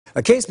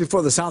A case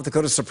before the South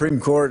Dakota Supreme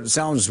Court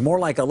sounds more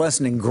like a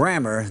lesson in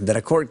grammar than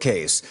a court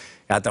case.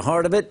 At the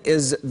heart of it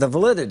is the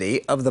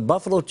validity of the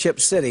Buffalo Chip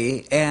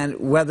City and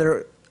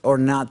whether or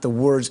not the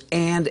words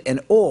and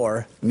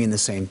or mean the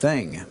same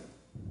thing.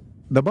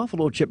 The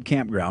Buffalo Chip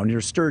Campground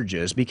near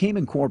Sturgis became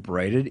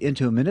incorporated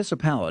into a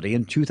municipality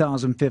in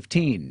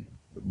 2015.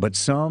 But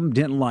some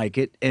didn't like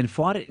it and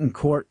fought it in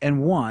court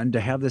and won to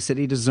have the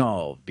city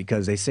dissolved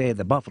because they say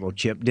the Buffalo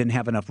Chip didn't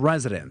have enough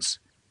residents.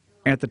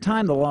 At the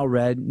time, the law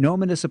read, no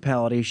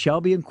municipality shall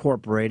be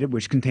incorporated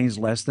which contains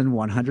less than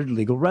 100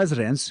 legal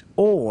residents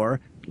or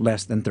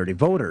less than 30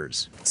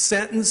 voters.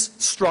 Sentence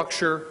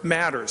structure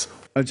matters.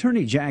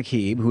 Attorney Jack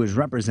Heeb, who is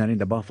representing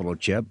the Buffalo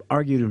Chip,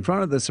 argued in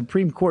front of the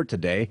Supreme Court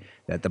today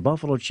that the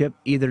Buffalo Chip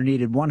either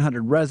needed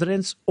 100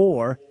 residents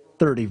or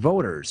 30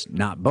 voters,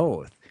 not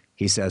both.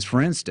 He says,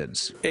 for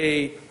instance,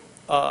 a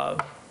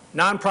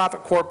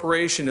nonprofit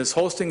corporation is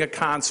hosting a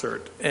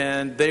concert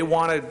and they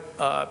wanted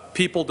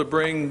people to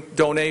bring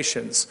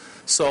donations.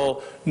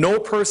 So no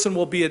person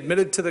will be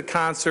admitted to the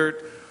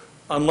concert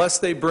unless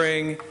they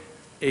bring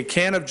a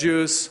can of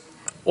juice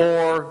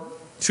or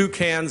 2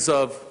 cans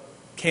of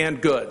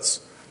canned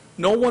goods.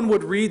 No one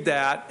would read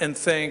that and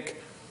think,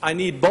 I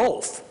need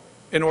both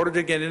in order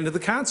to get into the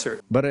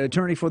concert. But an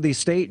attorney for the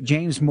state,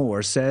 James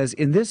Moore, says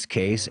in this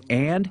case,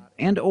 and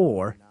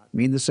or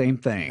mean the same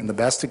thing. And the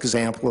best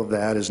example of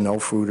that is no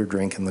food or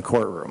drink in the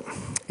courtroom.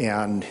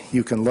 And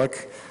you can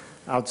look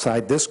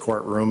outside this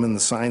courtroom and the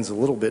sign's a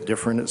little bit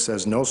different. It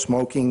says no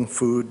smoking,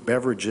 food,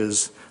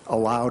 beverages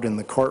allowed in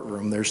the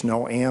courtroom. There's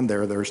no and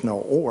there's no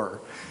or.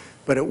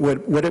 But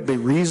would it be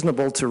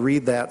reasonable to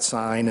read that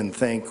sign and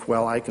think,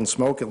 well, I can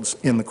smoke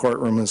in the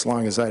courtroom as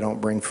long as I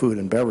don't bring food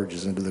and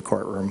beverages into the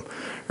courtroom?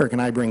 Or can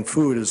I bring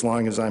food as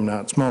long as I'm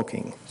not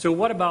smoking? So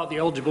what about the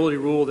eligibility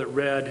rule that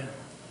read,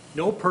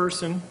 no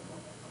person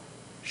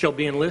shall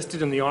be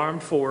enlisted in the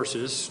armed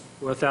forces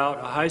without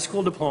a high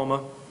school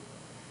diploma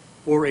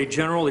or a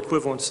general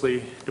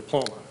equivalency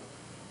diploma?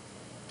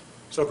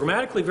 So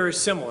grammatically very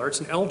similar. It's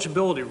an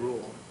eligibility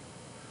rule.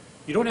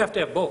 You don't have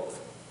to have both.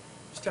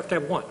 You just have to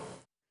have one.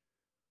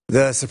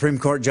 The Supreme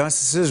Court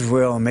justices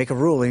will make a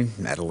ruling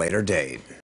at a later date.